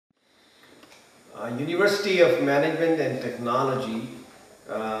University of Management and Technology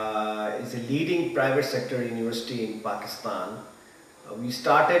is a leading private sector university in Pakistan. We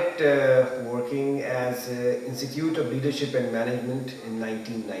started working as an Institute of Leadership and Management in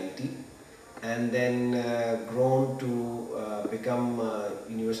 1990 and then grown to become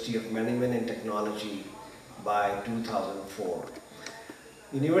University of Management and Technology by 2004.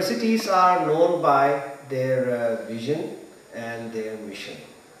 Universities are known by their vision and their mission.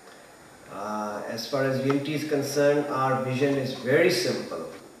 As far as UMT is concerned, our vision is very simple.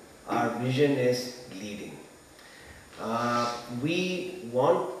 Our vision is leading. We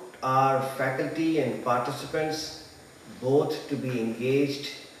want our faculty and participants both to be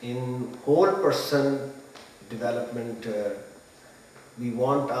engaged in whole person development. We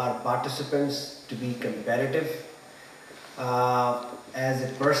want our participants to be competitive as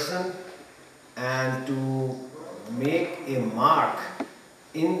a person and to make a mark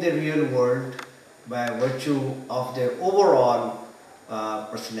in the real world by virtue of their overall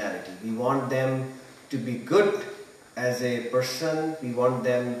personality. We want them to be good as a person. We want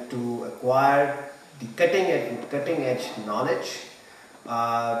them to acquire the cutting edge knowledge.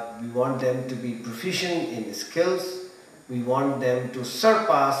 We want them to be proficient in skills. We want them to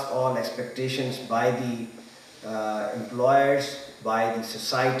surpass all expectations by the employers, by the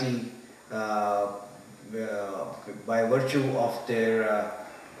society, by virtue of their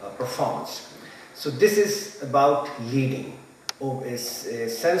performance. So this is about leading, a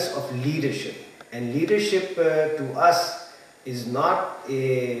sense of leadership. And leadership to us is not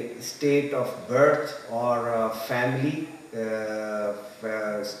a state of birth or family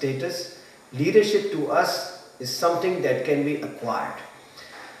status. Leadership to us is something that can be acquired.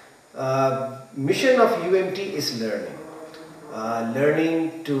 Mission of UMT is learning.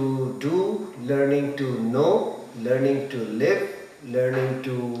 Learning to do, learning to know, learning to live, learning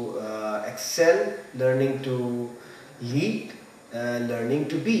to excel, learning to lead, learning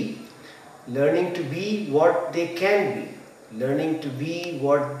to be. Learning to be what they can be, learning to be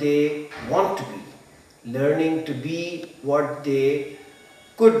what they want to be, learning to be what they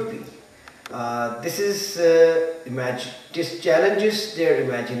could be. This challenges their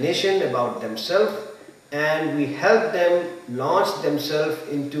imagination about themselves, and we help them launch themselves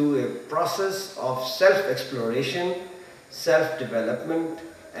into a process of self-exploration, self-development,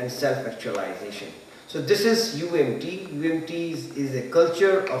 and self-actualization. So this is UMT. UMT is a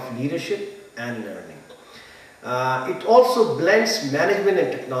culture of leadership and learning. It also blends management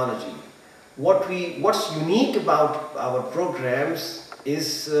and technology. What's unique about our programs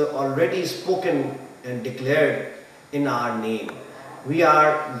is already spoken and declared in our name. We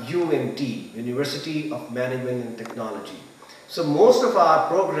are UMT, University of Management and Technology. So most of our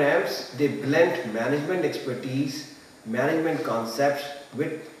programs, they blend management expertise, management concepts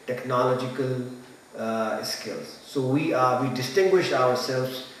with technological skills. So we distinguish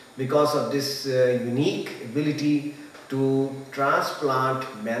ourselves because of this unique ability to transplant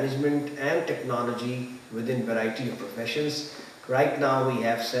management and technology within variety of professions. Right now we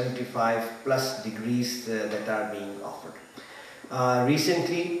have 75 plus degrees that are being offered.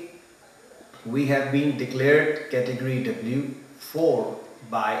 Recently we have been declared category W4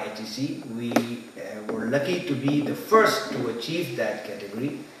 by HEC. We were lucky to be the first to achieve that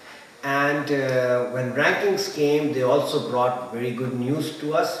category. And when rankings came, they also brought very good news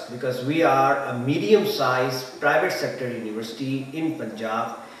to us because we are a medium-sized private sector university in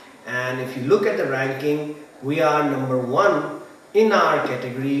Punjab. And if you look at the ranking, we are #1 in our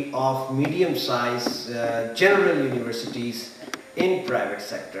category of medium-sized general universities in private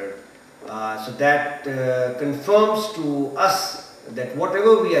sector. So that confirms to us that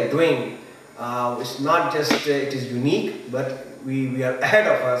whatever we are doing, it's not just it is unique, but we are ahead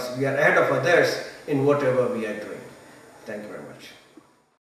of others in whatever we are doing. Thank you very much.